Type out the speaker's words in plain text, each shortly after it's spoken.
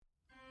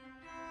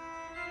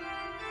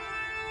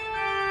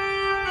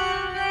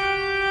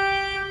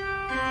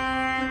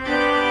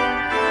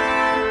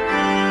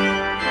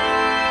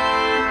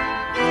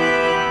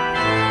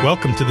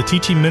Welcome to the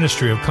teaching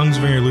ministry of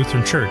Kongsvinger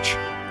Lutheran Church.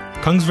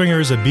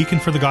 Kongsvinger is a beacon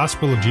for the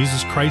gospel of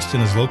Jesus Christ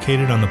and is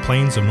located on the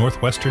plains of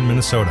northwestern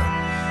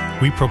Minnesota.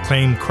 We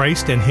proclaim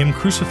Christ and Him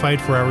crucified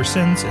for our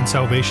sins and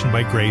salvation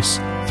by grace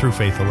through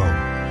faith alone.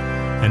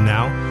 And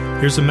now,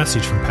 here's a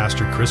message from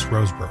Pastor Chris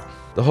Roseborough.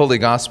 The Holy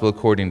Gospel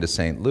according to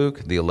St.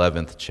 Luke, the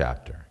 11th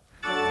chapter.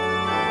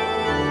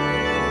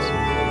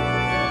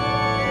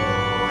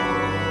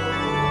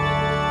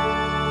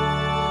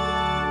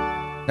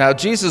 Now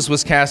Jesus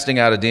was casting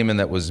out a demon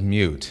that was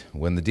mute.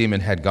 When the demon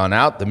had gone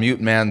out, the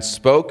mute man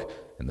spoke,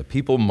 and the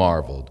people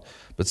marveled.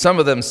 But some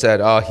of them said,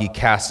 he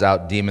casts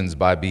out demons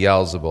by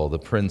Beelzebul, the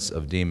prince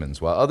of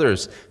demons. While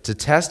others, to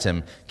test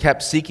him,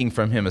 kept seeking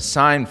from him a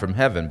sign from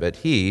heaven. But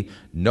he,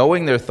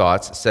 knowing their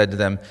thoughts, said to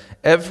them,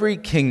 "Every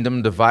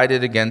kingdom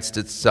divided against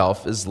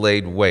itself is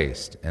laid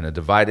waste, and a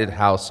divided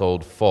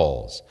household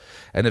falls.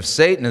 And if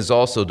Satan is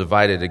also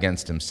divided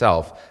against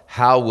himself,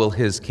 how will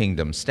his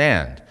kingdom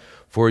stand?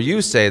 For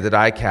you say that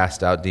I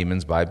cast out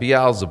demons by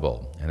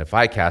Beelzebul. And if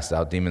I cast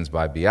out demons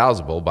by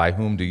Beelzebul, by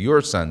whom do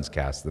your sons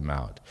cast them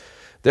out?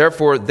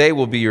 Therefore they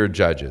will be your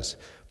judges.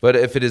 But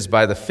if it is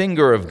by the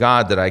finger of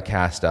God that I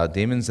cast out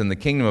demons, then the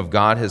kingdom of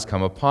God has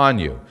come upon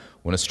you.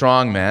 When a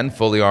strong man,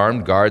 fully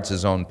armed, guards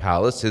his own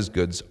palace, his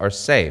goods are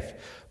safe.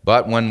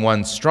 But when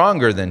one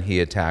stronger than he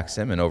attacks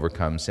him and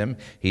overcomes him,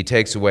 he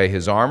takes away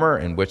his armor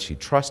in which he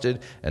trusted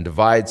and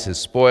divides his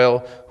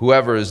spoil.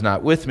 Whoever is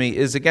not with me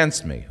is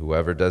against me.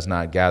 Whoever does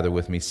not gather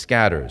with me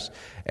scatters.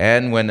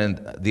 And when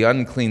the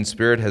unclean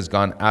spirit has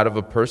gone out of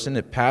a person,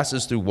 it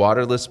passes through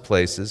waterless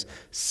places,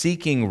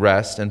 seeking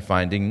rest and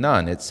finding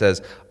none. It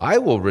says, I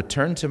will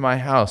return to my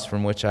house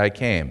from which I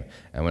came.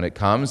 And when it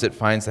comes, it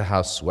finds the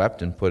house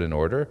swept and put in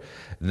order.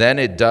 Then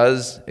it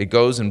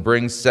goes and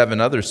brings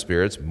 7 other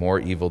spirits, more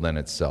evil than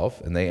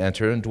itself, and they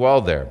enter and dwell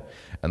there.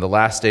 And the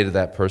last state of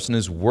that person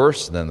is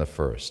worse than the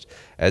first.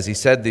 As he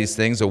said these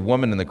things, a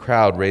woman in the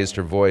crowd raised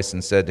her voice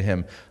and said to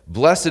him,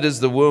 Blessed is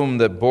the womb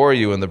that bore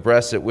you and the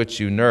breast at which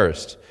you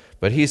nursed.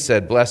 But he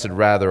said, Blessed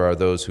rather are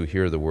those who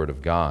hear the word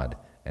of God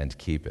and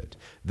keep it.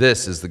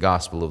 This is the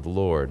gospel of the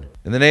Lord.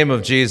 In the name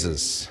of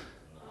Jesus.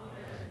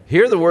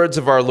 Hear the words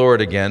of our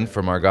Lord again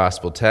from our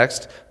gospel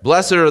text.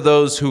 Blessed are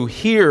those who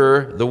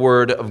hear the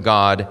word of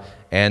God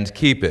and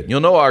keep it.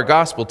 You'll know our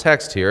gospel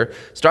text here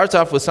starts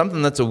off with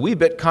something that's a wee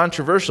bit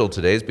controversial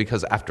today,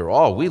 because after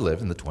all, we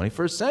live in the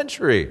 21st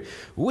century.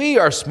 We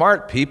are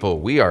smart people.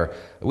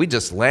 We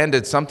just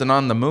landed something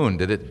on the moon.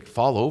 Did it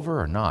fall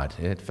over or not?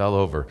 It fell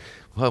over.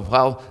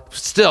 Well,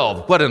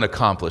 still, what an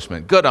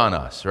accomplishment. Good on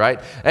us, right?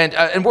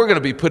 And we're going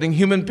to be putting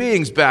human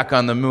beings back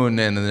on the moon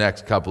in the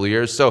next couple of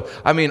years. So,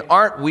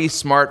 aren't we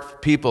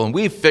smart people? And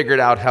we've figured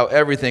out how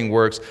everything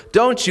works.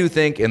 Don't you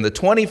think in the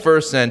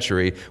 21st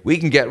century, we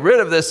can get rid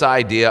of this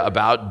idea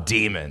about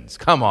demons?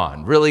 Come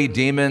on, really,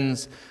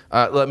 demons?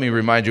 Let me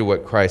remind you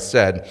what Christ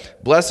said.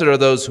 Blessed are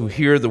those who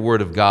hear the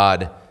word of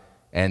God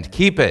and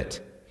keep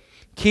it.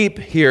 Keep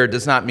here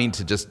does not mean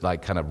to just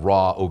kind of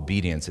raw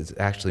obedience. It's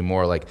actually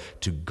more like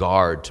to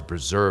guard, to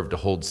preserve, to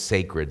hold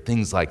sacred,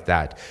 things like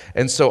that.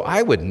 And so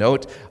I would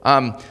note,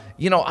 I'm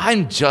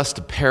just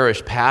a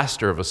parish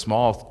pastor of a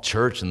small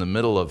church in the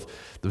middle of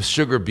the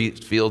sugar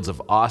beet fields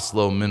of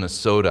Oslo,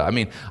 Minnesota.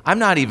 I'm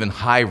not even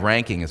high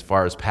ranking as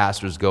far as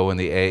pastors go in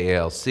the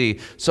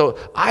AALC. So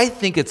I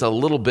think it's a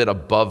little bit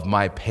above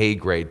my pay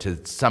grade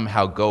to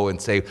somehow go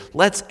and say,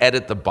 let's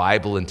edit the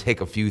Bible and take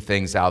a few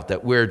things out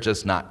that we're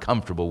just not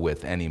comfortable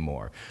with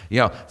anymore.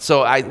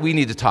 So we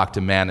need to talk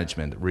to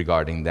management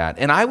regarding that.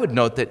 And I would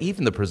note that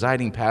even the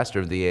presiding pastor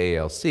of the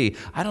AALC,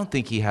 I don't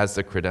think he has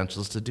the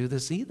credentials to do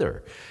this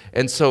either.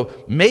 And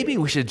so maybe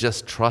we should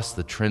just trust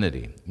the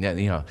Trinity.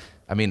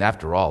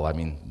 After all,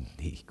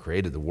 he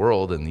created the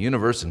world and the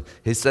universe, and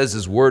he says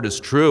his word is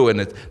true, and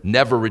it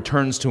never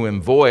returns to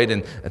him void,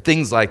 and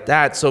things like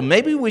that. So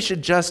maybe we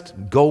should just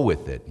go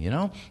with it,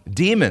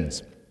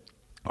 Demons,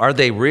 are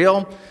they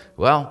real?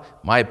 Well,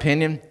 my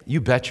opinion,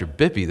 you bet your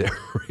bippy they're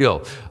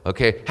real,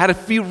 okay? Had a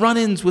few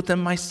run-ins with them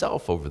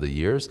myself over the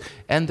years,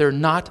 and they're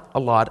not a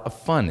lot of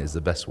fun, is the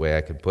best way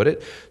I could put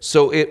it.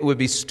 So it would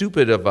be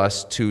stupid of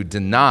us to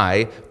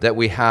deny that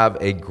we have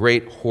a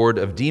great horde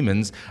of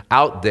demons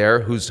out there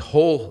whose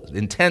whole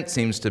intent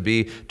seems to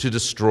be to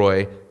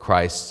destroy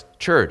Christ's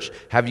church.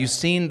 Have you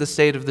seen the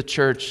state of the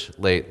church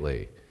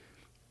lately?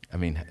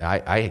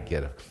 I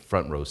get a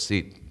front row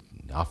seat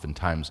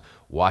oftentimes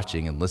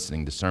watching and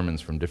listening to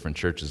sermons from different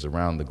churches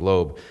around the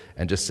globe,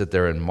 and just sit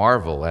there and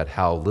marvel at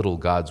how little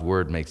God's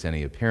word makes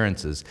any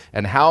appearances,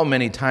 and how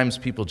many times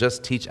people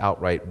just teach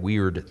outright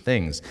weird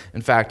things. In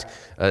fact,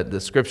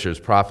 the scriptures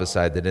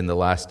prophesied that in the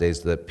last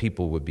days that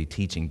people would be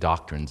teaching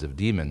doctrines of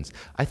demons.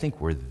 I think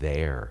we're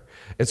there.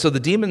 And so the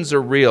demons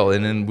are real,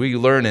 and we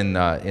learn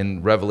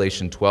in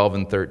Revelation 12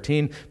 and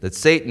 13 that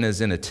Satan is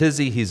in a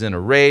tizzy, he's in a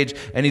rage,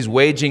 and he's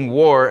waging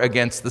war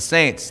against the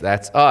saints.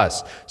 That's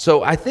us.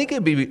 So I think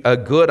it'd be a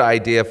good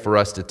idea for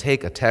us to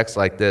take a text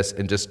like this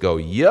and just go,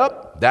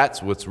 yep,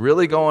 that's what's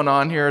really going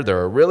on here. There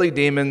are really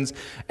demons,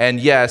 and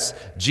yes,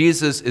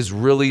 Jesus is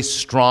really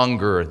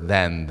stronger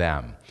than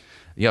them.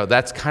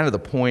 That's kind of the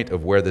point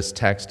of where this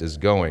text is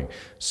going.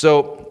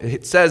 So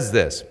it says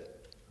this.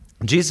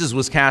 Jesus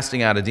was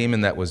casting out a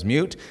demon that was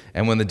mute,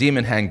 and when the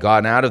demon had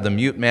gone out of the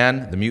mute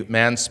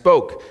man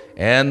spoke,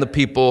 and the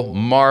people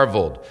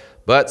marveled.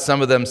 But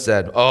some of them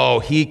said, "Oh,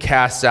 he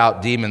casts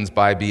out demons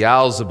by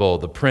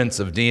Beelzebul, the prince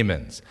of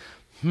demons."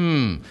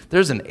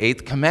 There's an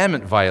 8th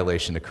commandment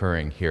violation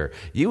occurring here.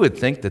 You would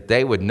think that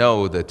they would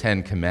know the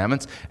 10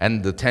 commandments,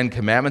 and the 10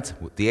 commandments,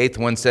 the 8th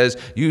one says,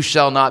 "You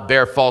shall not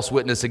bear false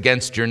witness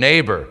against your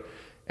neighbor."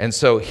 And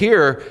so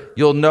here,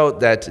 you'll note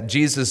that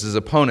Jesus'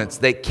 opponents,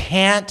 they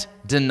can't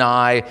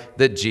deny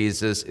that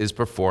Jesus is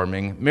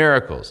performing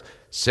miracles.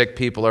 Sick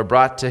people are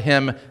brought to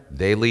him,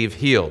 they leave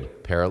healed.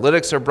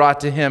 Paralytics are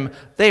brought to him,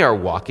 they are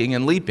walking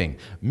and leaping.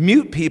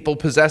 Mute people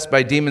possessed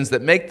by demons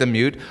that make them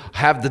mute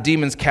have the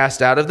demons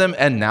cast out of them,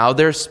 and now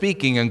they're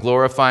speaking and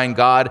glorifying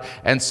God,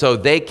 and so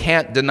they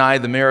can't deny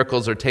the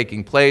miracles are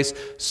taking place.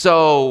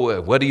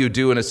 So what do you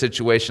do in a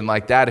situation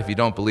like that if you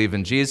don't believe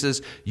in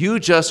Jesus? You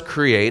just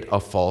create a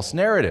false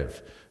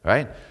narrative,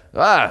 right?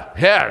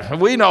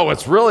 We know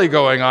what's really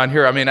going on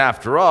here. I mean,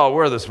 after all,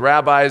 we're the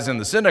rabbis in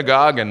the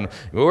synagogue, and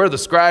we're the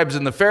scribes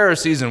and the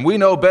Pharisees, and we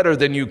know better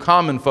than you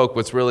common folk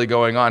what's really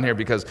going on here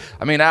because,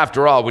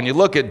 after all, when you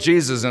look at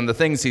Jesus and the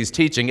things he's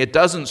teaching, it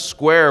doesn't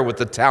square with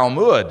the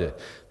Talmud.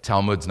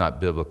 Talmud's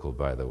not biblical,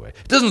 by the way.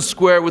 It doesn't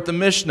square with the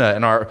Mishnah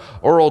and our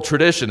oral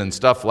tradition and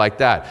stuff like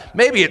that.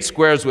 Maybe it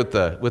squares with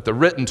the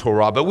written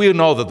Torah, but we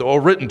know that the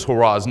written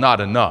Torah is not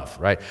enough,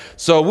 right?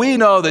 So we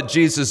know that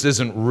Jesus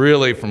isn't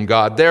really from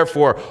God.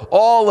 Therefore,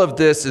 all of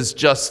this is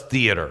just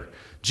theater.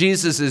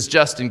 Jesus is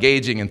just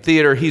engaging in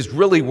theater. He's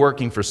really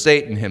working for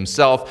Satan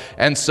himself.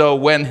 And so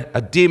when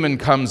a demon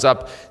comes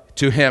up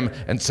to him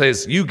and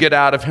says, "You get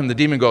out of him," the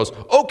demon goes,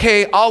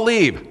 "Okay, I'll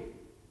leave."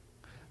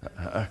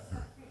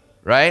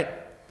 Right?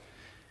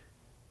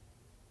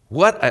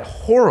 What a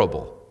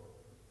horrible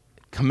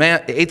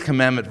 8th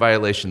commandment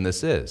violation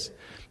this is.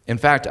 In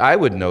fact, I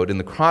would note in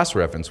the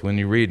cross-reference when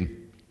you read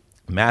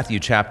Matthew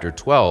chapter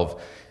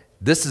 12,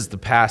 this is the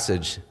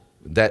passage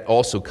that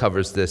also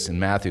covers this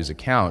in Matthew's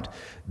account.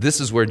 This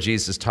is where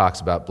Jesus talks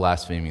about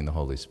blaspheming the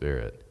Holy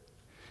Spirit,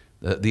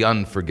 the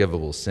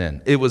unforgivable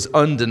sin. It was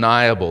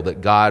undeniable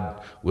that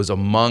God was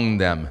among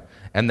them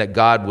and that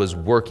God was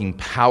working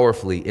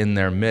powerfully in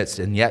their midst,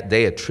 and yet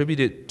they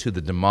attribute it to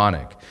the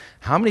demonic.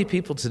 How many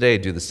people today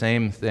do the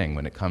same thing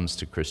when it comes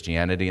to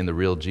Christianity and the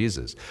real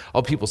Jesus?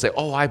 People say,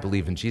 "Oh, I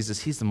believe in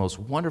Jesus. He's the most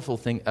wonderful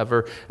thing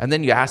ever." And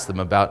then you ask them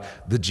about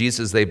the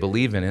Jesus they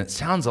believe in, and it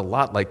sounds a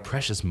lot like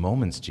Precious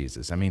Moments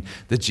Jesus.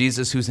 The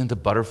Jesus who's into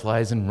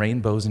butterflies and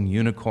rainbows and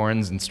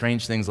unicorns and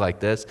strange things like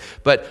this,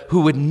 but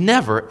who would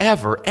never,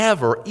 ever,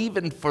 ever,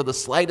 even for the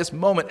slightest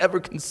moment,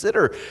 ever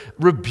consider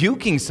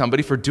rebuking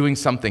somebody for doing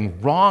something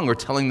wrong or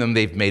telling them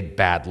they've made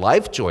bad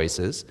life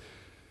choices.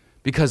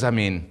 Because,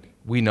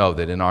 we know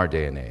that in our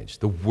day and age,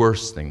 the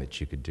worst thing that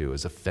you could do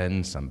is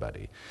offend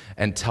somebody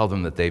and tell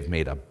them that they've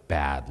made a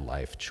bad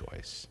life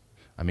choice.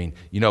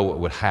 You know what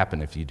would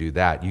happen if you do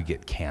that? You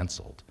get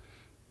canceled,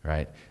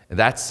 right? And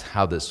that's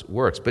how this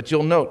works. But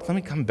you'll note, let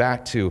me come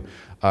back to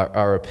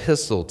our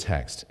epistle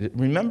text.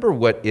 Remember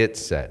what it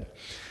said.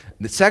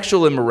 The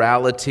sexual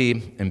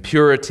immorality,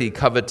 impurity,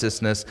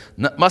 covetousness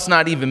must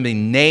not even be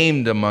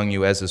named among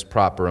you as is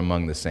proper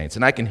among the saints.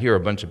 And I can hear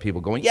a bunch of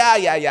people going,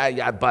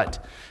 yeah,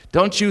 but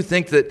don't you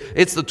think that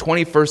it's the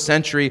 21st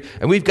century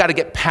and we've got to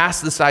get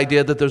past this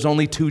idea that there's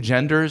only 2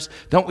 genders?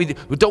 Don't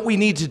we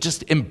need to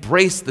just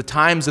embrace the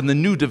times and the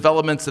new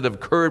developments that have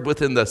occurred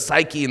within the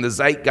psyche and the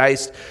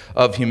zeitgeist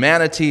of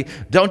humanity?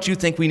 Don't you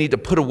think we need to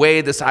put away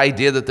this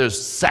idea that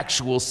there's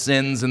sexual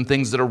sins and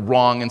things that are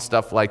wrong and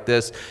stuff like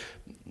this?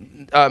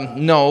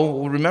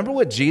 No, remember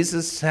what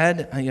Jesus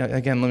said?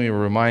 Again, let me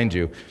remind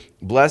you.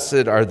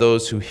 Blessed are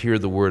those who hear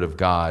the word of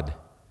God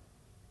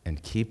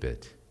and keep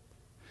it.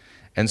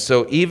 And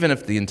so even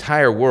if the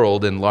entire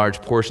world and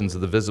large portions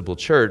of the visible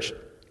church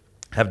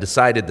have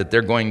decided that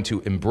they're going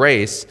to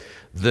embrace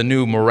the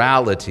new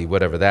morality,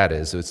 whatever that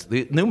is. It's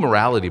the new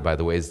morality, by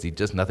the way, is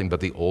just nothing but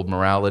the old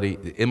morality,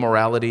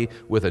 immorality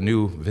with a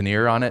new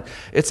veneer on it.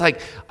 It's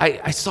like,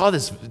 I saw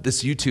this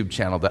YouTube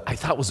channel that I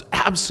thought was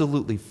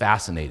absolutely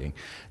fascinating.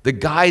 The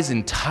guy's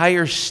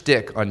entire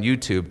shtick on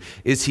YouTube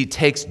is he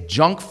takes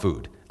junk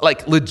food,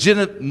 like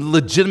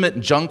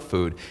legitimate junk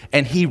food,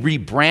 and he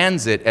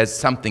rebrands it as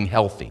something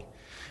healthy.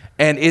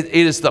 And it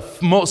is the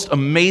most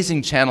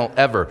amazing channel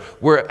ever,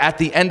 where at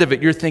the end of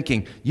it, you're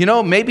thinking,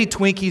 maybe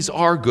Twinkies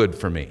are good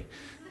for me.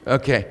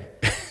 Okay.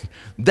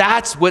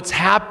 That's what's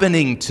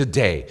happening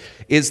today,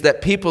 is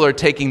that people are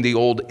taking the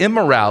old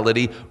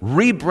immorality,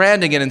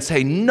 rebranding it and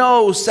saying,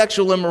 no,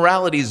 sexual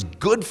immorality is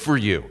good for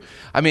you.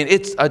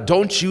 It's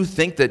don't you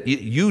think that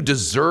you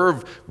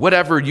deserve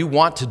whatever you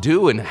want to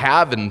do and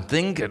have and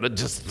think?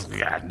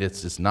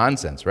 It's just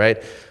nonsense,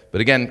 right? But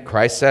again,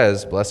 Christ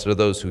says, blessed are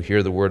those who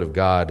hear the word of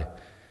God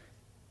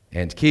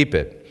and keep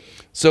it.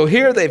 So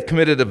here they've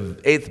committed an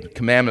 8th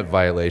commandment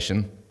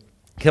violation,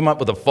 come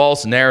up with a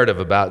false narrative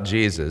about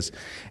Jesus,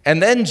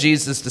 and then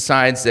Jesus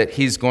decides that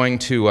he's going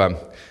to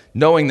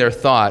knowing their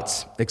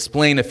thoughts,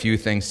 explain a few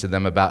things to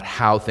them about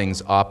how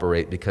things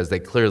operate, because they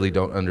clearly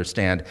don't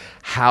understand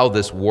how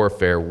this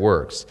warfare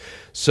works.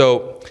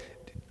 So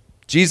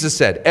Jesus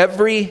said,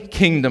 every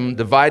kingdom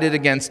divided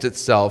against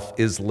itself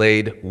is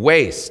laid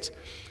waste.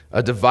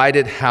 A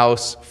divided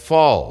house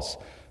falls.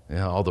 You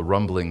know, all the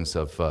rumblings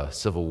of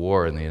civil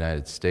war in the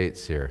United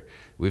States here.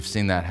 We've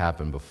seen that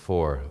happen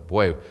before.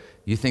 Boy,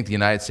 you think the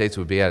United States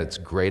would be at its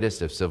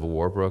greatest if civil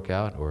war broke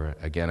out, or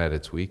again at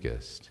its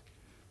weakest?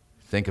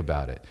 Think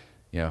about it.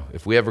 You know,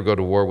 if we ever go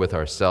to war with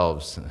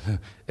ourselves,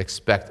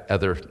 expect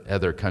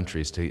other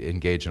countries to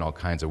engage in all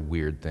kinds of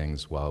weird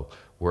things while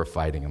we're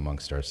fighting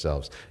amongst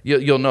ourselves.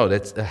 You'll know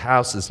that the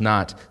house is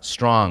not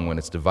strong when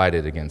it's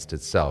divided against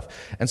itself.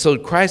 And so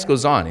Christ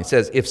goes on. He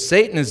says, if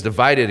Satan is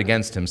divided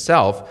against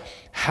himself,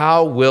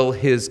 how will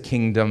his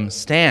kingdom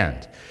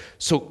stand?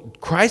 So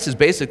Christ is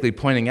basically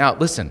pointing out,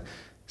 listen,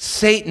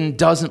 Satan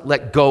doesn't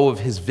let go of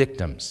his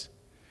victims.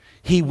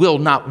 He will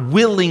not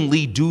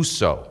willingly do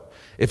so.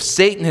 If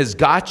Satan has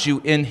got you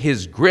in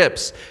his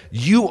grips,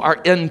 you are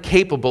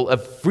incapable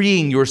of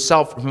freeing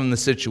yourself from the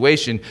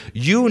situation.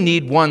 You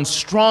need one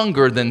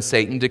stronger than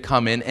Satan to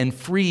come in and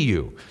free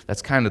you.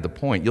 That's kind of the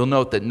point. You'll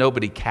note that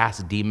nobody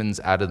casts demons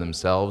out of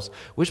themselves,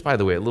 which, by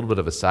the way, a little bit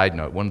of a side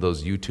note, one of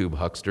those YouTube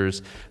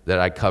hucksters that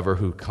I cover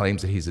who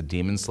claims that he's a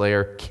demon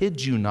slayer,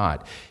 kid you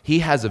not, he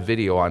has a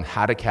video on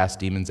how to cast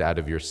demons out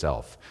of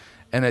yourself.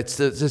 And it's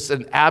just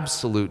an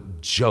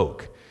absolute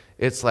joke.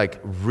 It's like,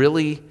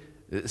 really?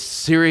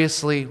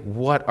 Seriously,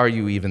 what are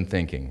you even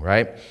thinking,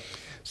 right?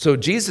 So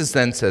Jesus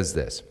then says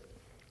this,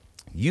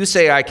 you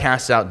say I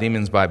cast out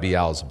demons by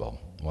Beelzebul.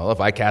 Well, if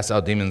I cast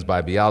out demons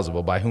by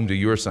Beelzebul, by whom do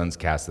your sons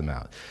cast them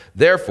out?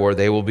 Therefore,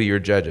 they will be your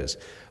judges.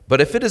 But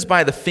if it is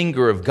by the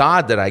finger of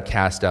God that I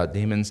cast out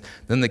demons,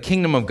 then the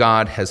kingdom of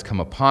God has come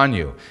upon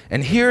you.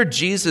 And here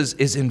Jesus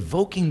is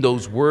invoking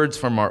those words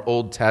from our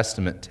Old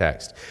Testament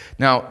text.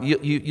 Now,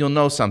 you'll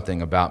know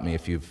something about me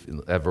if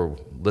you've ever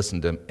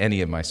listened to any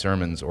of my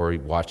sermons or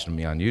watched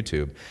me on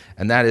YouTube,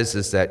 and that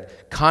is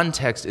that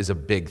context is a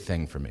big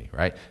thing for me,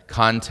 right?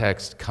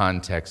 Context.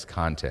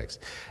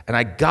 And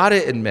I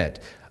gotta admit,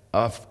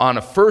 on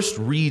a first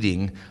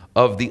reading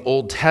of the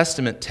Old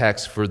Testament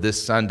text for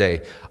this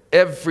Sunday,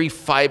 every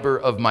fiber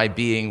of my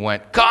being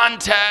went,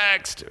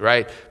 context,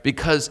 right?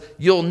 Because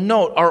you'll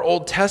note our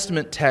Old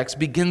Testament text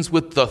begins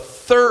with the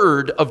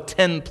third of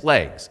 10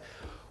 plagues.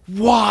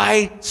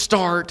 Why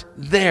start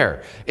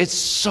there? It's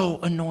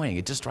so annoying.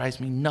 It just drives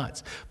me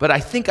nuts. But I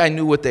think I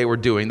knew what they were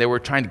doing. They were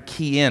trying to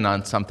key in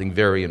on something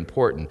very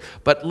important.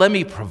 But let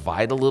me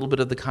provide a little bit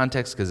of the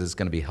context because it's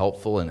going to be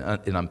helpful in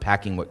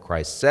unpacking what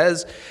Christ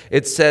says.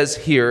 It says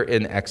here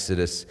in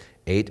Exodus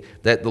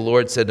 8, that the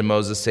Lord said to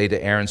Moses, say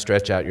to Aaron,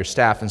 stretch out your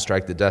staff and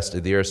strike the dust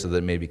of the earth so that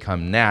it may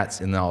become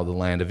gnats in all the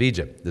land of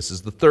Egypt. This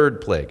is the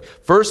third plague.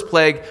 First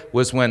plague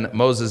was when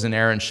Moses and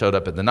Aaron showed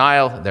up at the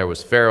Nile. There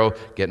was Pharaoh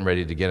getting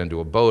ready to get into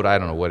a boat. I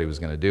don't know what he was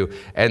going to do.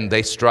 And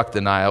they struck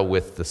the Nile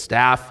with the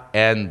staff,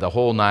 and the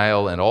whole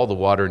Nile and all the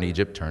water in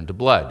Egypt turned to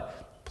blood.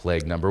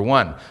 Plague number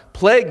 1.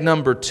 Plague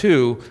number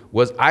 2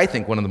 was, I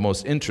think, one of the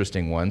most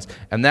interesting ones,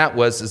 and that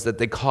was that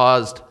they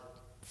caused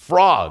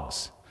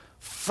frogs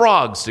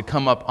to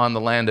come up on the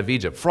land of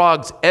Egypt.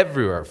 Frogs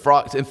everywhere.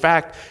 Frogs. In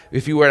fact,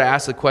 if you were to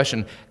ask the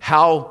question,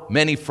 how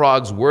many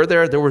frogs were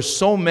there? There were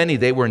so many,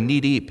 they were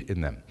knee-deep in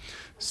them.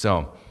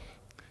 So,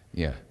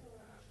 yeah.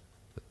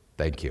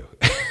 Thank you.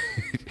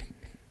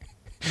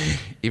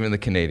 Even the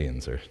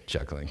Canadians are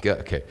chuckling.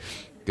 Okay,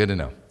 good to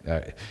know. All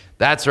right.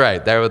 That's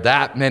right. There were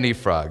that many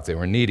frogs. They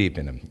were knee-deep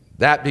in them.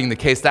 That being the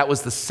case, that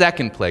was the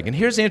second plague. And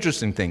here's the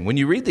interesting thing. When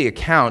you read the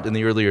account in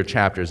the earlier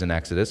chapters in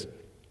Exodus,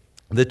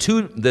 the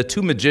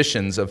two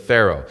magicians of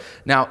Pharaoh.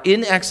 Now,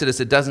 in Exodus,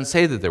 it doesn't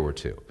say that there were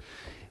two.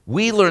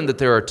 We learned that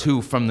there are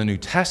two from the New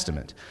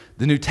Testament.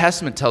 The New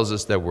Testament tells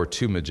us there were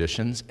two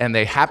magicians, and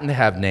they happen to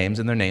have names,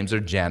 and their names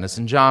are Jannes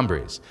and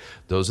Jambres.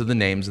 Those are the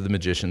names of the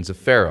magicians of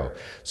Pharaoh.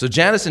 So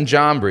Jannes and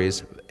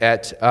Jambres,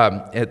 at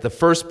the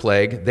first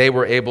plague, they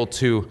were able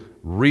to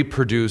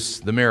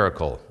reproduce the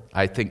miracle.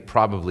 I think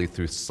probably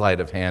through sleight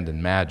of hand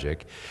and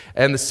magic.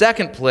 And the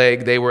second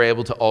plague, they were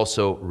able to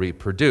also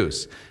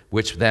reproduce,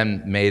 which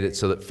then made it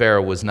so that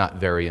Pharaoh was not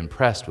very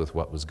impressed with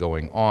what was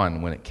going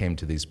on when it came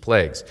to these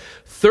plagues.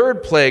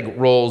 Third plague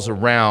rolls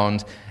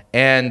around,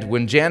 and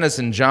when Jannes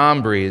and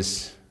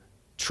Jambres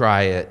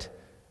try it,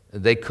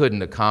 they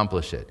couldn't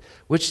accomplish it,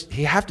 which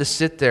you have to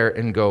sit there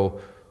and go,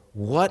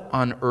 what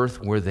on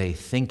earth were they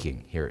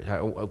thinking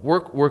here?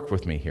 Work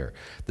with me here.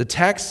 The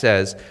text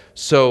says,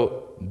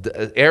 so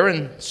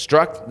Aaron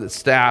struck the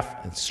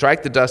staff,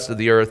 strike the dust of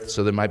the earth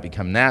so there might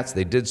become gnats.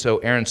 They did so.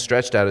 Aaron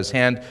stretched out his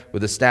hand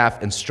with the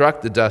staff and struck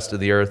the dust of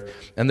the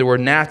earth. And there were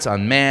gnats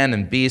on man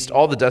and beast.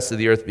 All the dust of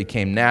the earth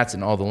became gnats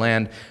in all the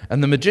land.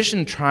 And the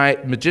magicians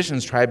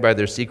tried by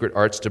their secret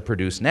arts to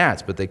produce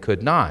gnats, but they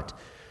could not.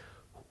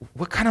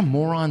 What kind of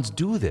morons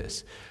do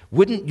this?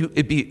 Wouldn't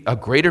it be a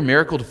greater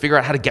miracle to figure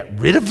out how to get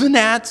rid of the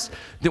gnats?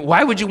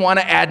 Why would you want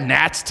to add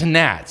gnats to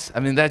gnats? I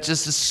mean, that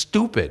just is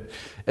stupid.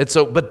 And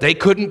so, but they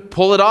couldn't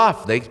pull it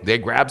off. They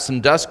grabbed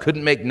some dust,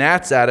 couldn't make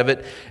gnats out of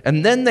it.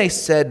 And then they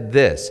said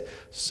this.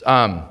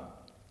 The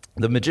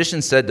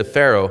magician said to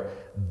Pharaoh,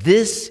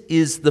 "This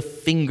is the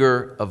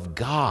finger of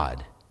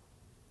God."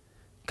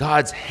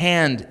 God's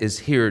hand is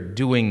here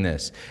doing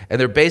this. And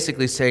they're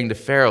basically saying to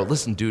Pharaoh,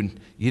 listen, dude,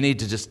 you need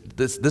to just,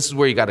 this is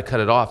where you got to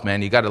cut it off,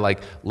 man. You got to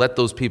let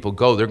those people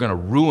go. They're going to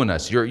ruin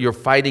us. You're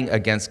fighting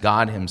against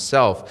God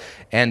himself,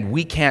 and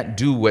we can't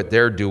do what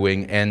they're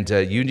doing, and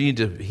you need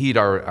to heed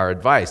our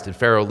advice. Did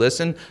Pharaoh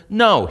listen?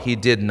 No, he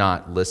did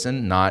not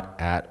listen, not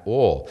at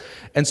all.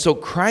 And so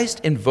Christ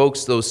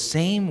invokes those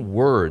same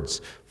words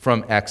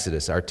from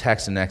Exodus, our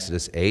text in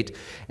Exodus 8,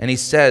 and he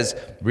says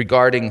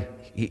regarding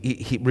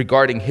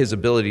his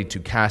ability to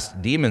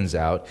cast demons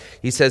out,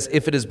 he says,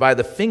 "If it is by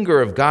the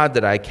finger of God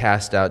that I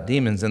cast out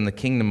demons, then the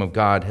kingdom of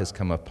God has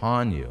come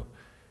upon you."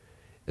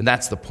 And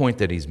that's the point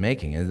that he's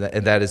making, and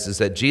that is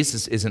that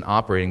Jesus isn't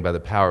operating by the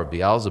power of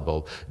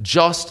Beelzebub,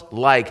 just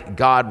like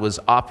God was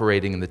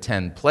operating in the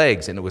 10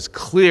 plagues, and it was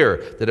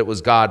clear that it was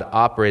God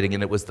operating,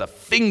 and it was the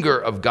finger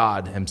of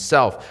God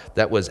himself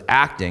that was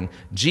acting.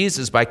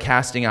 Jesus, by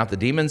casting out the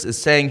demons, is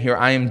saying here,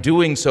 I am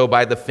doing so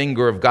by the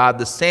finger of God,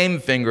 the same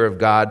finger of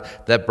God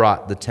that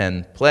brought the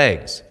 10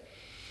 plagues.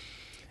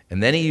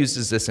 And then he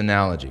uses this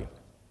analogy.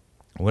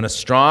 When a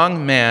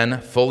strong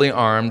man, fully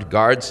armed,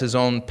 guards his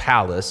own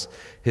palace,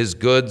 his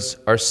goods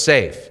are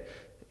safe.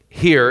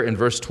 Here in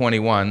verse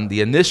 21,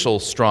 the initial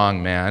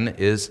strong man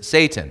is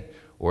Satan,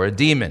 or a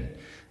demon.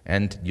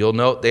 And you'll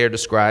note they are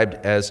described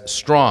as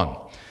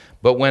strong.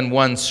 But when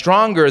one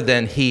stronger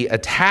than he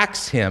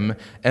attacks him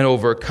and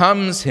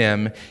overcomes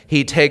him,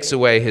 he takes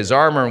away his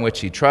armor in which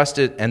he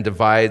trusted and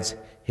divides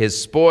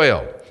his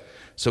spoil.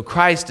 So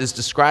Christ is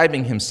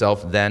describing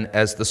himself then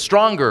as the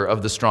stronger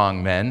of the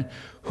strong men,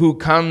 who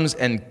comes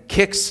and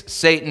kicks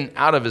Satan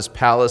out of his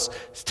palace,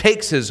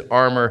 takes his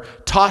armor,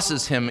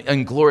 tosses him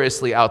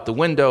ingloriously out the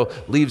window,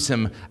 leaves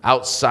him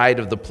outside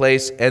of the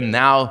place, and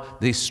now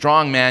the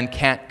strong man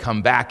can't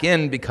come back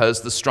in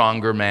because the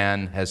stronger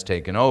man has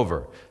taken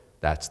over.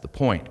 That's the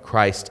point.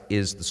 Christ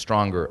is the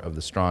stronger of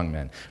the strong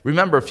men.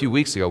 Remember a few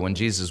weeks ago when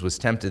Jesus was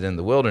tempted in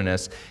the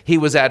wilderness, he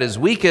was at his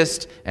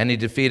weakest and he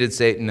defeated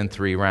Satan in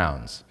 3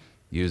 rounds,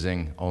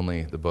 using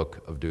only the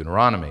book of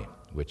Deuteronomy,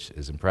 which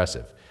is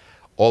impressive.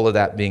 All of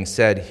that being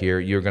said here,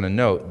 you're going to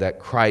note that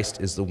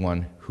Christ is the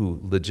one who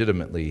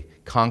legitimately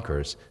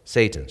conquers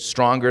Satan.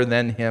 Stronger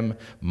than him,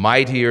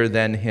 mightier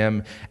than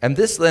him. And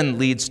this then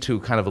leads to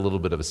kind of a little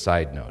bit of a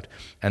side note,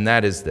 and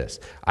that is this.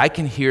 I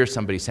can hear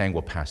somebody saying,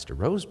 well, Pastor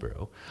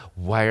Roseborough,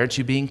 why aren't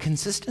you being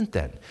consistent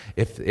then?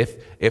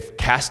 If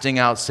casting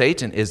out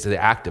Satan is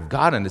the act of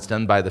God and it's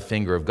done by the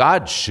finger of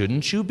God,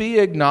 shouldn't you be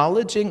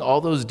acknowledging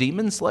all those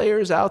demon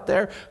slayers out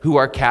there who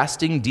are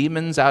casting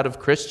demons out of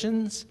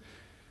Christians?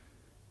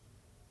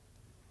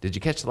 Did you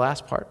catch the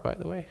last part, by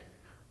the way?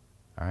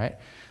 All right,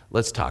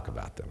 let's talk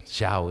about them,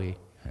 shall we?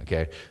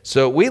 Okay,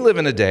 so we live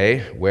in a day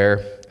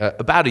where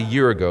about a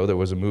year ago, there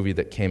was a movie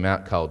that came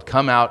out called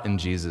Come Out in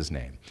Jesus'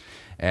 Name.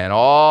 And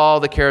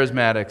all the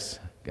charismatics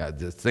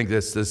think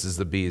this is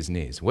the bee's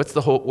knees. What's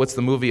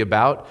the movie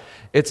about?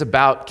 It's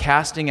about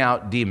casting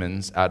out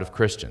demons out of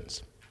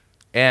Christians.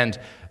 And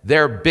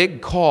their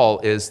big call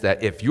is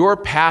that if your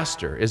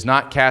pastor is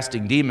not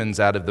casting demons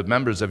out of the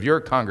members of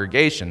your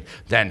congregation,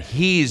 then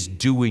he's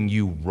doing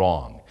you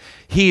wrong.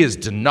 He is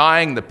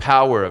denying the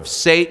power of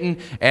Satan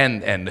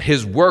and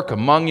his work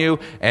among you,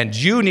 and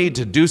you need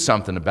to do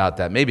something about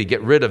that. Maybe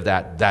get rid of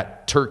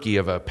that turkey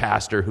of a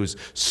pastor who's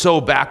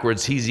so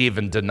backwards he's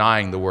even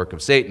denying the work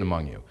of Satan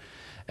among you.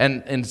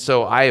 And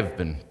so I have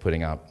been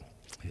putting out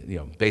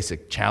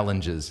basic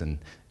challenges and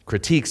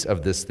critiques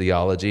of this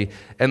theology,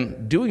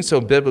 and doing so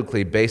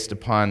biblically based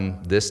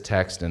upon this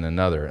text and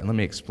another. And let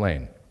me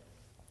explain.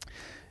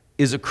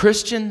 Is a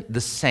Christian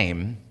the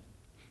same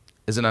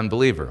as an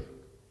unbeliever?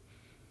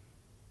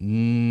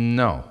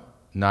 No,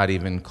 not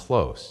even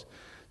close.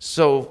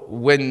 So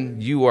when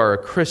you are a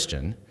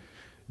Christian,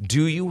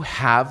 do you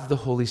have the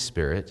Holy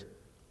Spirit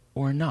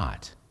or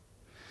not?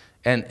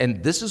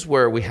 And this is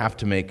where we have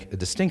to make a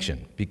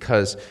distinction,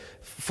 because,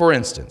 for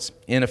instance,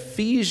 in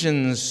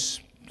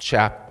Ephesians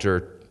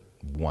chapter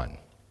 1,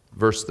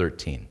 verse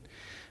 13,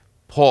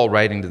 Paul,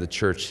 writing to the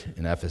church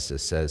in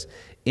Ephesus, says,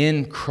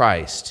 "In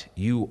Christ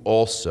you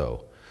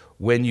also,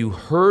 when you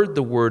heard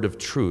the word of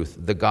truth,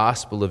 the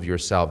gospel of your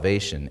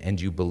salvation,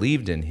 and you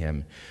believed in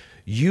him,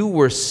 you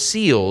were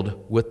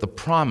sealed with the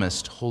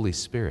promised Holy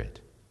Spirit."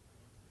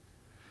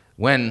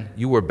 When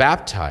you were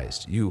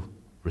baptized, you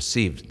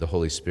received the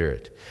Holy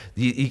Spirit.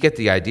 You get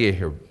the idea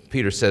here.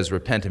 Peter says,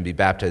 "Repent and be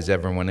baptized,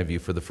 every one of you,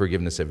 for the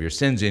forgiveness of your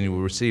sins, and you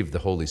will receive the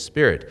Holy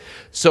Spirit."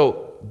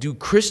 So do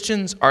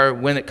Christians,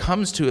 when it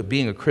comes to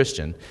being a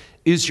Christian,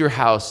 is your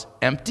house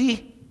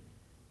empty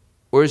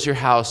or is your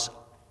house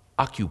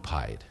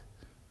occupied,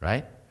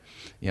 right?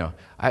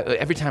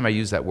 Every time I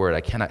use that word, I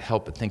cannot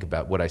help but think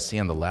about what I see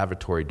on the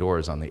lavatory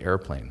doors on the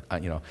airplane.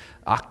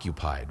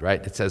 Occupied,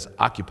 right? It says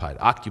occupied.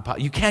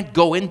 You can't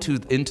go into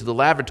the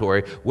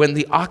lavatory when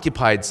the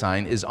occupied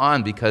sign is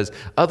on, because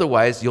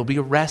otherwise you'll be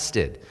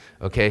arrested.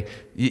 okay?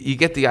 You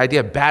get the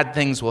idea. Bad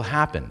things will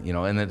happen,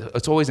 and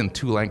it's always in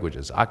two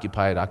languages,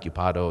 occupied,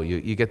 occupado.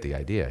 You get the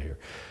idea here.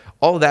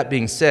 All of that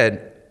being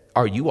said,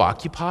 are you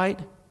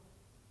occupied?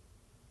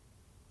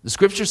 The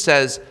scripture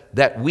says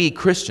that we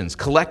Christians,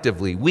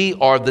 collectively, we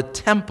are the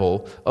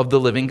temple of the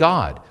living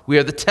God. We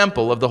are the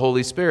temple of the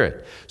Holy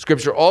Spirit.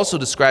 Scripture also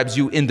describes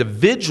you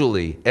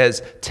individually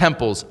as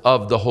temples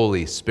of the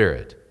Holy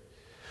Spirit.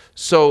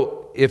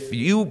 So if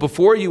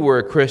before you were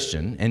a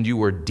Christian and you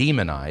were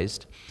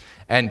demonized,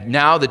 and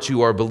now that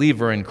you are a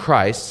believer in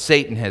Christ,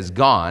 Satan has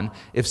gone,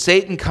 if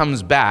Satan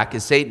comes back,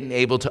 is Satan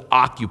able to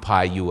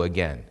occupy you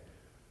again?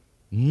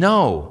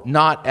 No,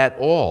 not at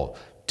all.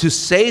 To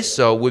say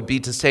so would be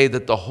to say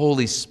that the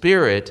Holy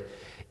Spirit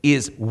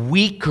is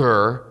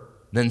weaker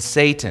than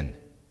Satan.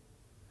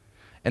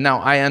 And now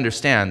I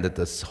understand that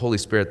the Holy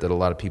Spirit that a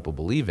lot of people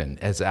believe in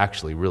is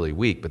actually really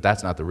weak, but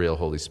that's not the real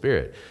Holy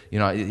Spirit.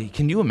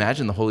 Can you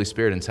imagine the Holy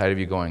Spirit inside of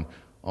you going,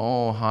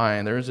 "Oh,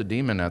 hi, there's a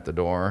demon at the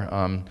door.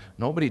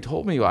 Nobody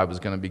told me I was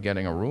going to be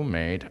getting a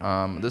roommate.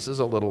 This is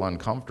a little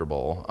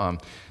uncomfortable."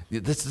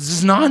 This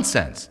is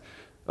nonsense,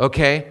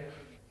 okay?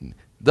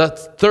 The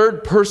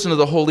third person of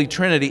the Holy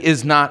Trinity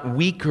is not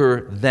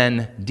weaker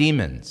than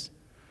demons.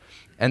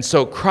 And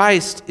so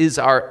Christ is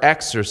our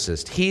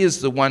exorcist. He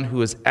is the one who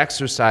has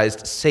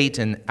exorcised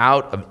Satan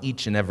out of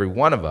each and every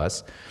one of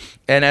us.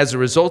 And as a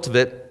result of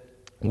it,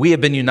 we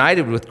have been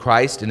united with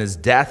Christ in his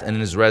death and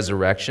in his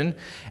resurrection,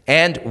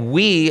 and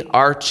we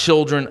are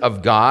children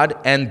of God,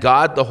 and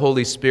God, the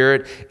Holy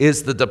Spirit,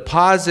 is the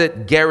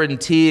deposit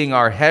guaranteeing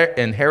our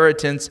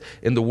inheritance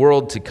in the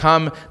world to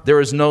come. There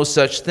is no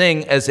such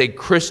thing as a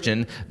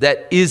Christian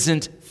that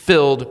isn't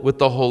filled with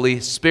the Holy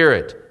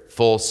Spirit.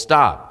 Full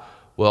stop.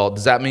 Well,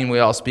 does that mean we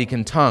all speak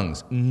in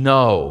tongues?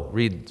 No.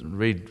 Read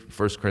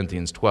 1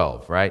 Corinthians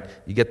 12, right?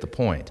 You get the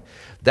point.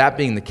 That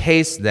being the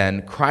case,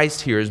 then,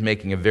 Christ here is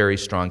making a very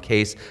strong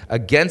case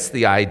against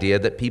the idea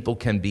that people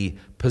can be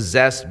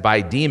possessed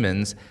by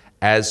demons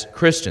as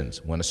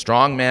Christians. When a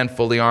strong man,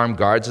 fully armed,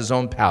 guards his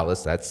own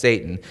palace, that's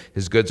Satan,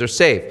 his goods are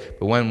safe.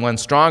 But when one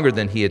stronger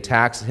than he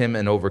attacks him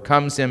and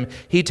overcomes him,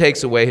 he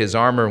takes away his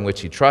armor in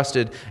which he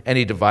trusted, and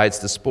he divides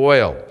the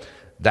spoil.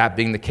 That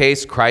being the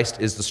case, Christ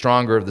is the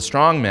stronger of the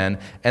strong men.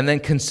 And then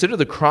consider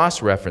the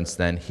cross-reference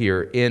then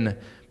here in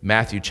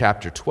Matthew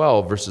chapter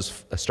 12,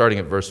 starting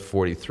at verse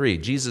 43.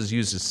 Jesus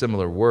uses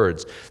similar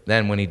words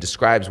then when he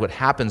describes what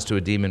happens to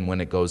a demon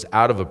when it goes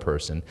out of a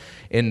person.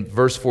 In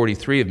verse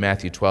 43 of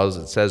Matthew 12,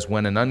 it says,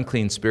 "When an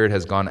unclean spirit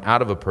has gone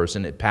out of a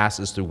person, it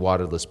passes through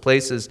waterless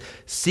places,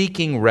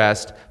 seeking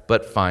rest,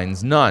 but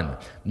finds none.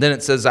 Then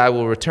it says, I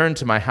will return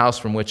to my house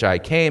from which I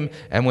came,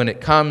 and when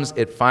it comes,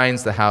 it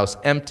finds the house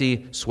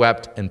empty,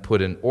 swept, and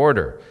put in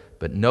order."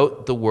 But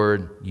note the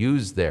word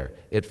used there.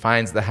 It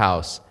finds the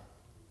house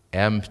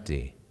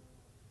empty.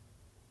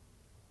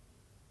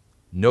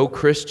 No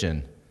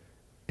Christian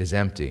is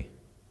empty.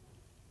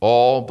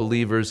 All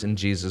believers in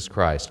Jesus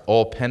Christ,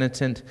 all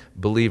penitent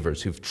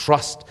believers who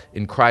trust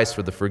in Christ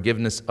for the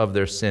forgiveness of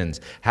their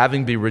sins,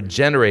 having been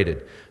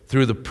regenerated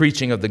through the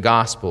preaching of the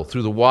gospel,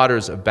 through the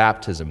waters of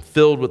baptism,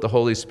 filled with the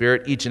Holy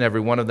Spirit, each and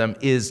every one of them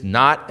is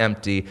not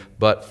empty,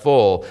 but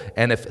full.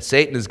 And if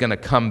Satan is going to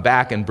come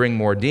back and bring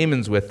more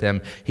demons with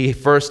him, he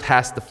first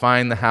has to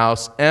find the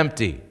house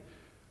empty.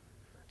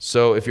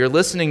 So if you're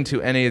listening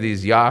to any of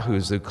these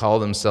yahoos who call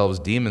themselves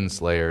demon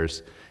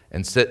slayers,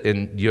 and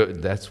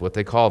that's what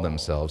they call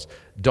themselves,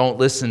 don't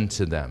listen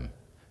to them,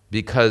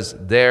 because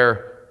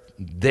they're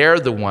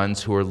the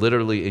ones who are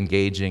literally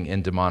engaging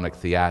in demonic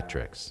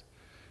theatrics.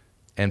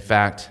 In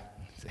fact,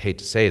 I hate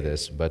to say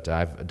this, but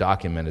I've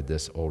documented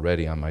this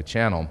already on my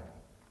channel,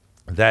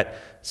 that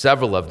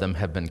several of them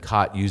have been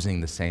caught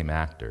using the same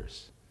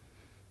actors.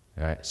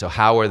 All right, so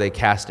how are they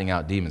casting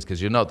out demons?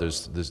 Because you go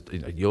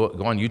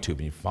on YouTube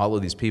and you follow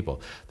these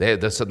people.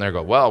 They're sitting there and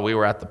go, well, we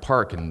were at the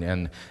park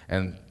and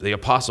the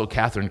Apostle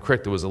Catherine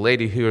Crick, there was a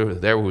lady who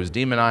was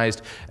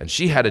demonized, and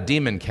she had a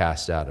demon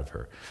cast out of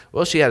her.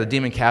 Well, she had a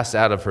demon cast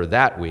out of her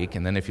that week,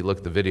 and then if you look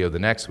at the video the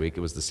next week,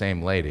 it was the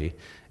same lady.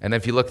 And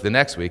if you look the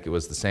next week, it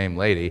was the same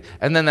lady.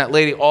 And then that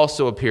lady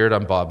also appeared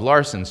on Bob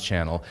Larson's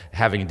channel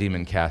having a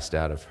demon cast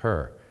out of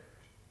her.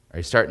 Are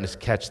you starting to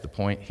catch the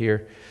point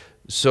here?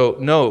 So,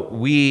 no,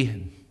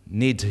 we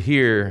need to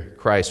hear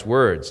Christ's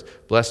words.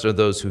 Blessed are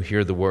those who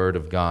hear the word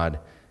of God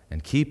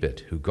and keep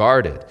it, who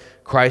guard it.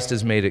 Christ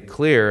has made it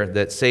clear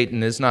that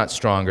Satan is not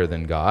stronger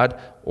than God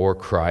or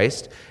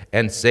Christ,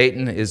 and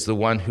Satan is the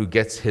one who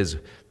gets his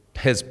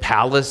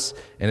palace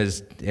and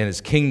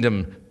his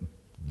kingdom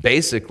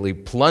basically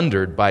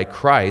plundered by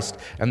Christ,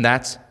 and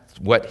that's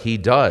what he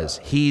does.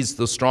 He's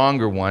the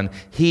stronger one.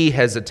 He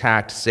has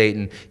attacked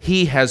Satan.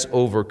 He has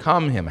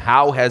overcome him.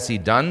 How has he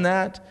done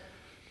that?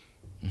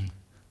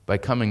 By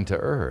coming to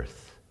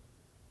earth,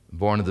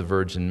 born of the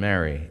Virgin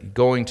Mary,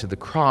 going to the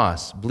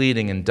cross,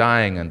 bleeding and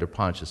dying under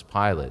Pontius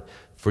Pilate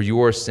for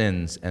your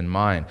sins and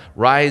mine,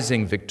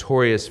 rising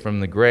victorious from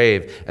the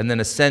grave, and then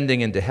ascending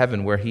into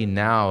heaven where he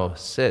now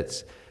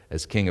sits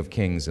as King of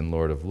Kings and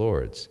Lord of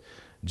Lords.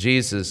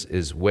 Jesus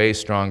is way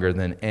stronger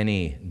than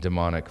any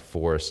demonic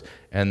force,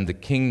 and the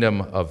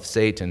kingdom of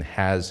Satan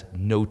has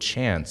no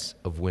chance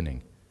of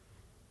winning.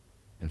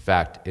 In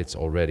fact, it's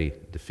already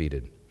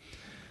defeated.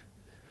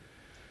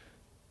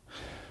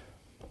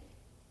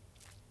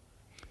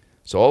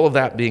 So all of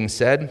that being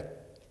said,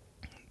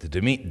 the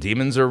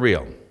demons are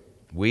real.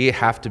 We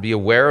have to be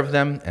aware of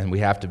them, and we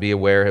have to be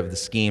aware of the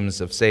schemes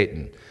of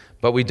Satan.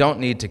 But we don't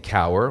need to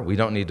cower. We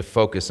don't need to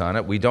focus on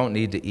it. We don't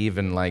need to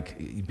even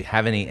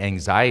have any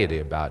anxiety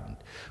about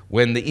it.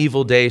 When the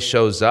evil day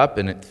shows up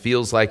and it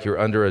feels like you're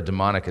under a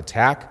demonic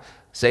attack,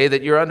 say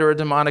that you're under a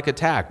demonic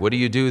attack. What do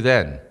you do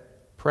then?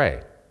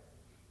 Pray.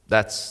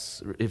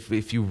 That's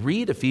if you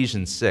read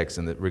Ephesians 6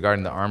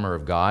 regarding the armor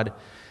of God,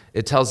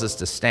 it tells us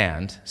to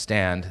stand,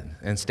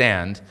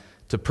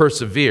 to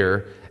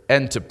persevere,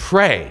 and to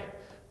pray.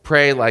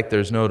 Pray like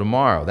there's no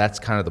tomorrow. That's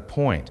kind of the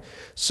point.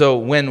 So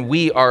when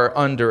we are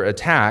under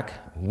attack,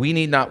 we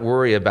need not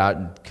worry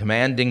about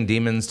commanding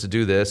demons to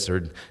do this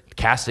or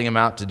casting them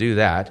out to do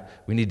that.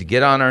 We need to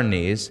get on our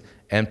knees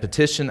and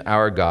petition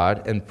our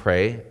God and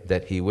pray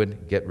that he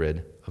would get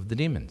rid of the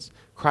demons.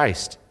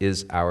 Christ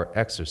is our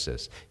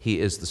exorcist. He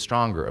is the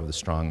stronger of the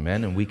strong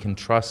men, and we can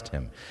trust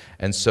him.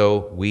 And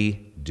so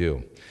we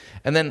do.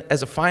 And then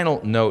as a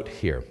final note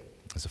here,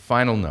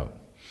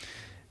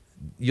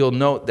 you'll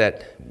note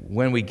that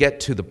when we get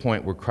to the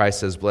point where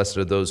Christ says, "Blessed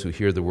are those who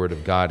hear the word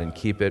of God and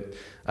keep it,"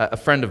 a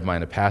friend of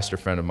mine, a pastor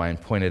friend of mine,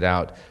 pointed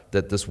out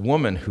that this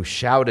woman who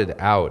shouted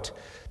out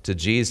to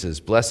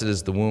Jesus, "Blessed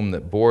is the womb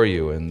that bore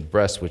you and the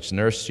breast which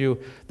nursed you,"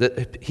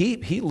 that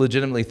he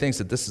legitimately thinks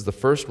that this is the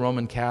first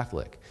Roman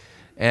Catholic.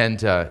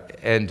 And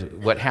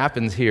what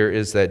happens here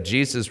is that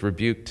Jesus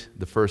rebuked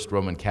the first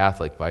Roman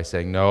Catholic by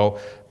saying, "No,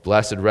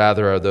 blessed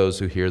rather are those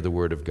who hear the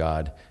word of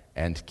God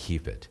and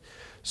keep it."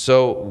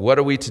 So what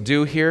are we to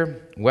do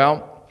here?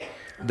 Well,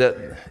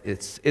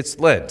 it's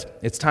Lent.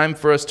 It's time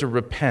for us to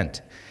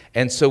repent.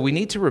 And so we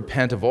need to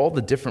repent of all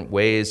the different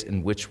ways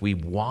in which we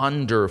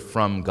wander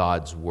from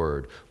God's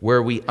word,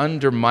 where we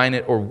undermine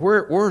it, or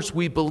worse,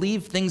 we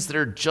believe things that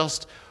are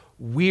just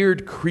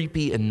weird,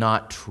 creepy, and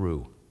not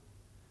true.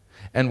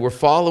 And we're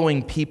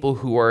following people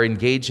who are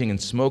engaging in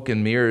smoke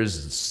and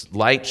mirrors,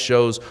 light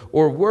shows,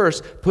 or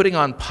worse, putting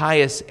on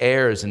pious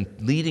airs and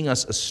leading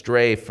us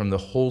astray from the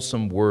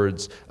wholesome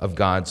words of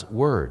God's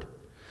word.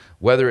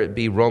 Whether it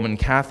be Roman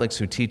Catholics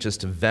who teach us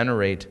to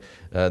venerate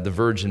the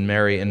Virgin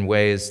Mary in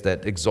ways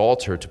that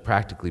exalt her to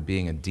practically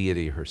being a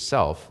deity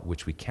herself,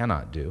 which we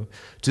cannot do,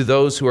 to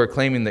those who are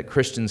claiming that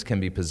Christians can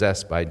be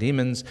possessed by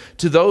demons,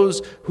 to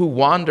those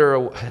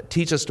who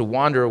teach us to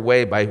wander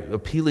away by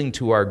appealing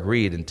to our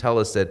greed and tell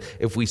us that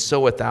if we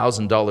sow a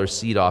 $1,000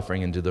 seed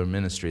offering into their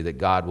ministry, that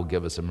God will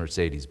give us a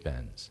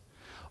Mercedes-Benz.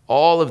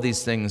 All of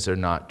these things are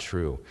not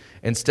true.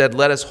 Instead,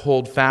 let us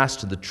hold fast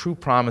to the true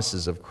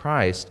promises of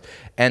Christ.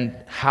 And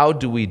how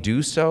do we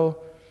do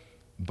so?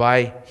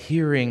 By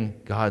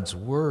hearing God's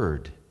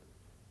word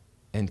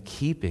and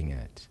keeping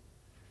it.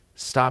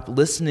 Stop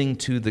listening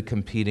to the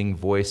competing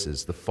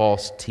voices, the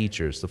false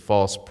teachers, the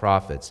false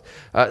prophets.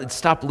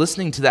 Stop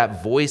listening to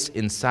that voice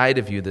inside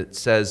of you that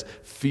says,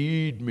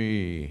 "Feed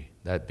me,"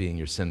 that being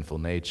your sinful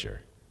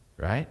nature,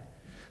 right?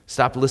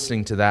 Stop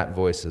listening to that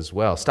voice as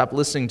well. Stop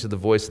listening to the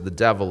voice of the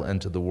devil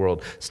and to the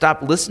world.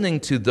 Stop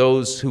listening to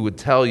those who would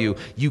tell you,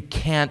 you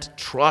can't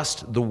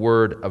trust the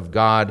word of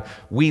God.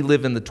 We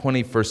live in the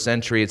 21st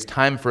century. It's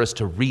time for us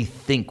to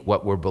rethink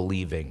what we're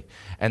believing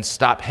and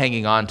stop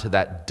hanging on to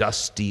that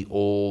dusty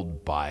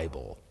old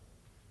Bible.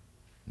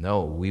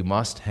 No, we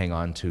must hang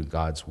on to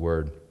God's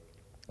word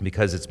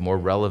because it's more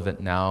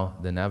relevant now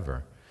than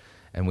ever.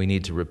 And we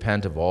need to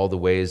repent of all the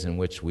ways in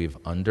which we've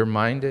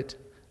undermined it,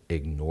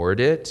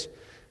 ignored it,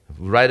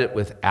 read it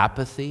with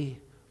apathy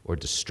or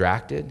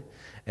distracted,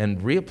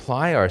 and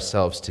reapply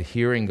ourselves to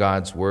hearing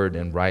God's word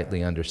and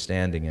rightly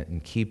understanding it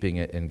and keeping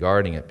it and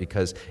guarding it,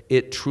 because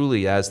it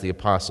truly, as the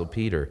Apostle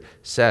Peter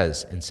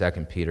says in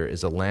 2 Peter,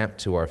 is a lamp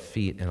to our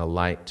feet and a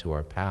light to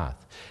our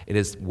path. It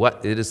is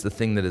the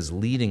thing that is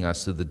leading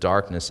us through the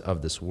darkness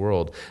of this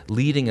world,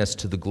 leading us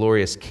to the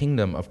glorious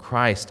kingdom of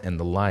Christ and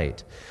the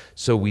light.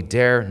 So we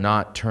dare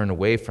not turn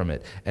away from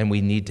it, and we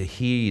need to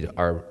heed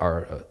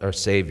our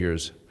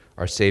Savior's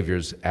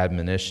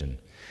admonition.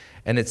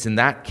 And it's in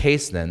that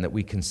case then that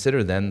we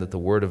consider then that the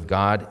word of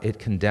God, it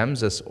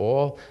condemns us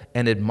all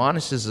and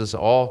admonishes us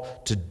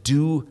all to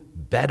do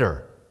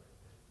better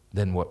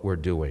than what we're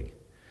doing.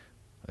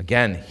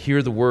 Again,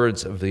 hear the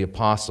words of the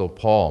Apostle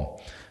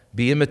Paul.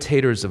 Be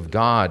imitators of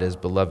God as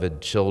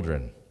beloved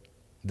children.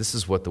 This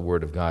is what the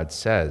word of God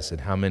says,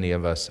 and how many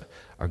of us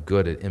are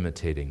good at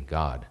imitating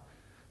God.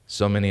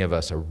 So many of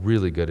us are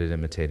really good at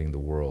imitating the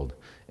world,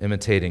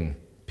 imitating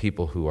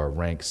people who are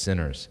rank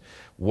sinners.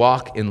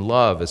 Walk in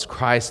love as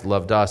Christ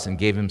loved us and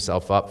gave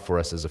himself up for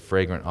us as a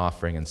fragrant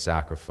offering and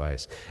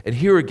sacrifice. And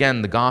here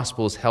again, the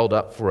gospel is held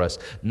up for us,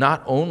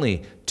 not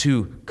only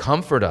to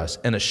comfort us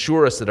and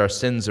assure us that our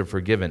sins are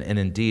forgiven, and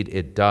indeed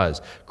it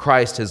does.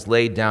 Christ has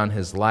laid down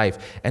his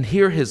life, and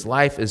here his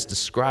life is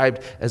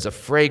described as a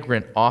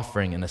fragrant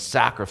offering and a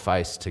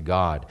sacrifice to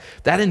God.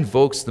 That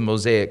invokes the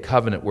Mosaic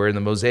covenant, where in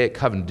the Mosaic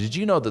covenant, did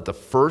you know that the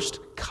first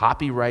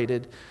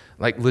copyrighted,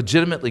 like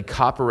legitimately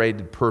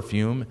copyrighted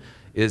perfume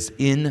is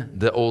in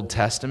the Old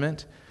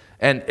Testament?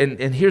 And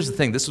here's the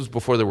thing, this was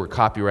before there were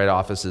copyright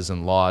offices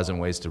and laws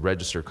and ways to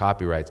register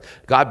copyrights.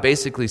 God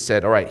basically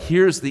said, all right,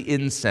 here's the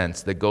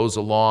incense that goes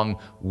along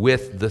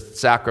with the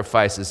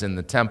sacrifices in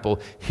the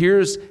temple.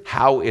 Here's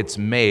how it's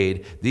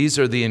made. These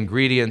are the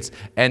ingredients.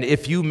 And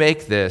if you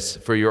make this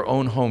for your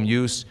own home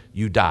use,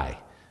 you die.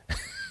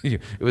 It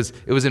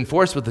was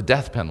enforced with the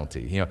death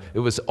penalty. It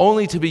was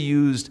only to be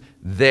used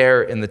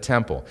there in the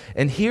temple.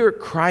 And here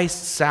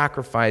Christ's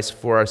sacrifice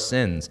for our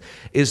sins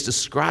is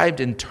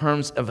described in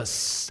terms of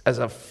as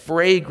a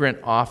fragrant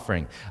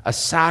offering, a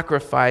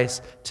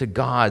sacrifice to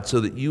God so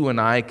that you and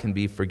I can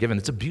be forgiven.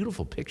 It's a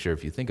beautiful picture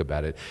if you think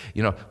about it.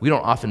 We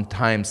don't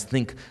oftentimes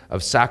think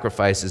of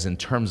sacrifices in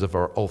terms of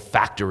our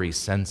olfactory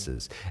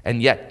senses.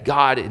 And yet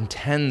God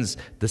intends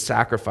the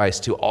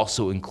sacrifice to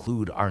also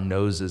include our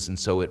noses. And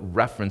so it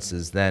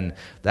references then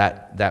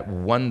that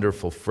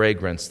wonderful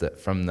fragrance that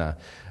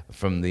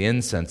from the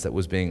incense that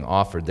was being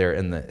offered there,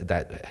 and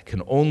that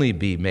can only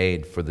be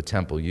made for the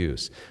temple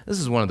use. This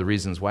is one of the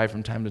reasons why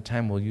from time to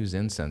time we'll use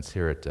incense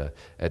here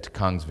at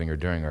Kongsvinger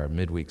during our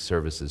midweek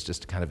services,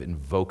 just to kind of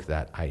invoke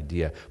that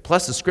idea.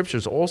 Plus the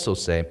scriptures also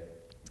say,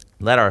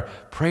 let our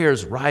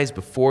prayers rise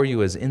before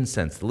you as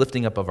incense, the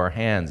lifting up of our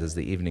hands as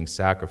the evening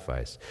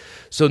sacrifice.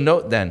 So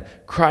note then,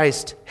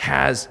 Christ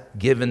has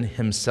given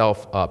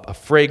himself up, a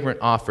fragrant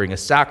offering, a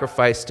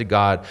sacrifice to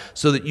God,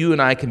 so that you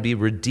and I can be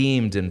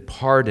redeemed and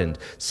pardoned,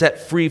 set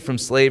free from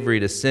slavery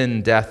to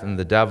sin, death, and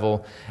the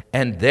devil.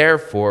 And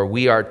therefore,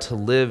 we are to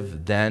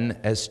live then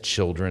as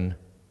children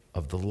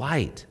of the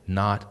light,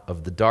 not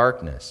of the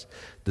darkness.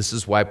 This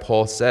is why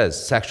Paul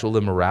says sexual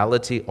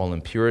immorality, all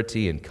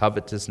impurity and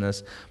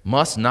covetousness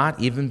must not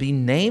even be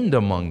named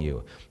among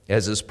you,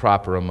 as is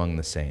proper among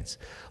the saints.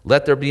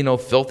 Let there be no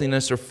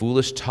filthiness or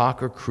foolish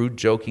talk or crude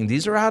joking.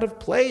 These are out of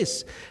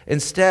place.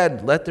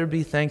 Instead, let there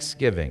be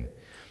thanksgiving.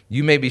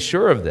 You may be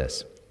sure of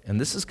this. And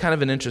this is kind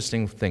of an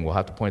interesting thing. We'll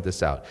have to point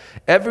this out.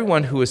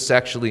 Everyone who is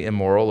sexually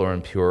immoral or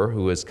impure,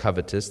 who is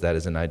covetous, that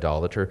is an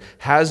idolater,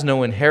 has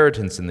no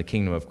inheritance in the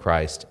kingdom of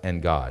Christ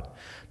and God.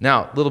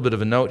 Now, a little bit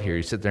of a note here.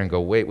 You sit there and go,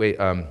 wait,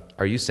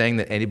 are you saying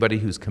that anybody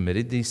who's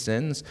committed these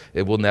sins,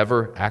 it will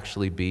never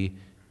actually be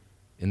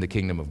in the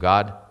kingdom of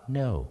God?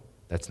 No,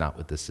 that's not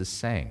what this is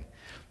saying.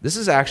 This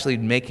is actually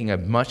making a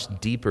much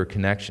deeper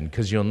connection,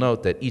 because you'll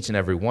note that each and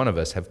every one of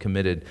us have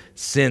committed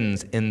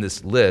sins in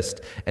this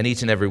list, and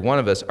each and every one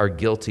of us are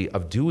guilty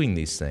of doing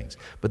these things.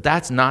 But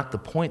that's not the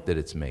point that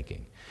it's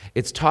making.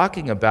 It's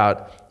talking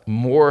about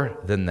more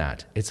than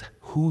that. It's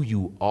who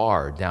you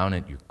are down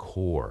at your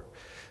core.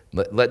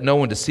 Let no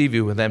one deceive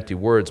you with empty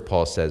words,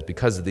 Paul says.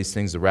 Because of these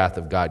things, the wrath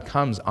of God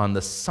comes on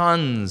the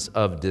sons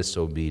of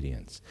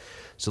disobedience.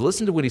 So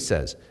listen to what he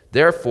says.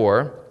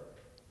 Therefore,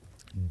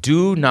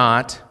 do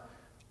not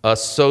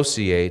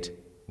associate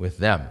with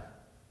them.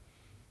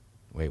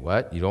 Wait,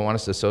 what? You don't want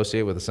us to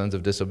associate with the sons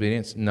of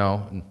disobedience?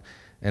 No.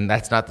 And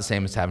that's not the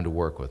same as having to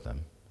work with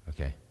them.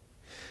 Okay.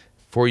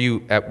 For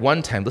you, at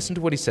one time, listen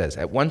to what he says.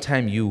 At one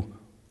time you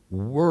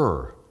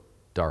were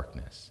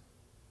darkness.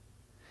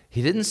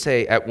 He didn't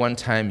say at one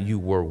time you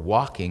were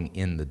walking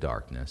in the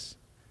darkness.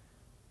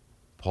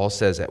 Paul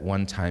says at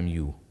one time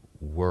you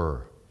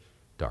were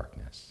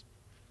darkness.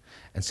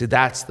 And so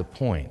that's the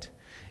point,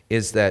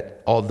 is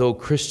that although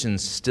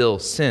Christians still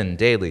sin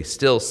daily,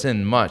 still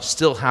sin much,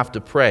 still have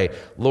to pray,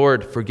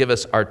 Lord, forgive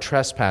us our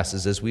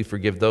trespasses as we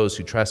forgive those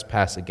who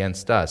trespass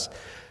against us.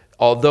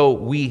 Although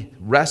we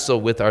wrestle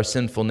with our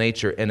sinful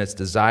nature and its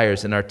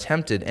desires and are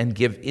tempted and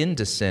give in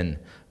to sin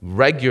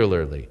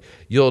regularly,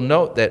 you'll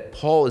note that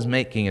Paul is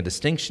making a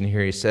distinction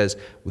here. He says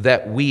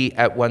that we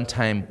at one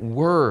time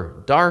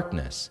were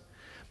darkness,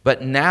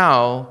 but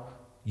now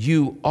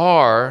you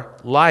are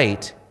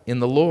light in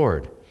the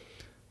Lord.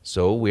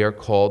 So we are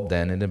called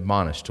then and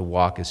admonished to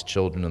walk as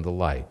children of the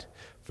light.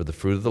 For the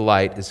fruit of the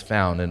light is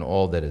found in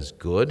all that is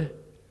good,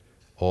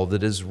 all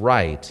that is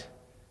right,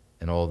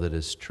 and all that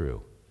is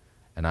true.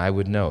 And I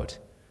would note,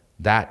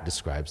 that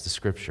describes the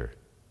Scripture.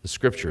 The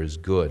Scripture is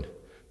good.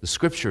 The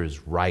Scripture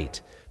is right.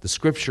 The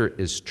Scripture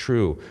is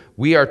true.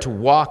 We are to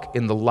walk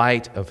in the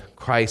light of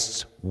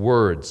Christ's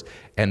words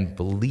and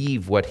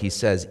believe what he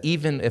says,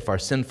 even if our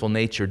sinful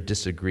nature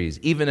disagrees,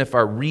 even if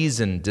our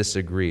reason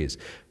disagrees,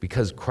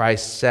 because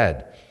Christ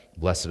said,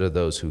 "Blessed are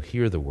those who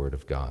hear the word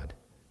of God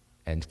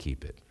and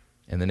keep it."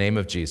 In the name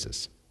of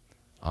Jesus,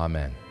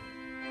 amen.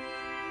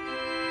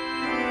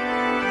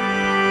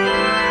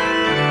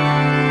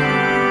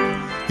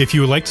 If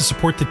you would like to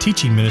support the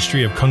teaching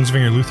ministry of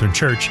Kongsvinger Lutheran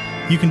Church,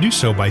 you can do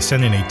so by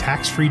sending a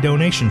tax-free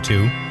donation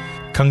to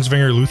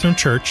Kongsvinger Lutheran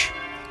Church,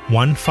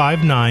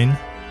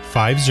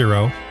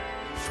 15950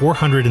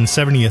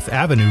 470th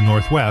Avenue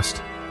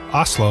Northwest,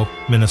 Oslo,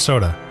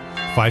 Minnesota,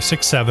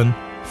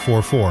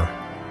 56744.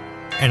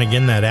 And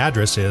again, that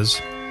address is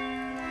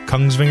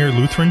Kongsvinger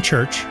Lutheran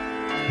Church,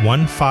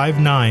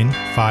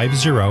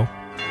 15950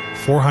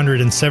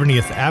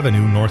 470th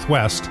Avenue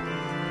Northwest,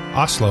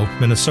 Oslo,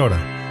 Minnesota,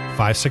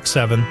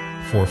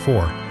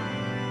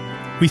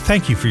 56744. We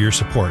thank you for your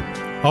support.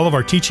 All of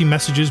our teaching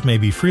messages may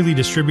be freely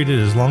distributed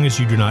as long as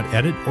you do not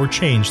edit or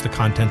change the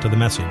content of the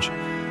message.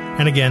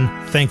 And again,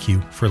 thank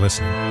you for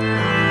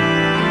listening.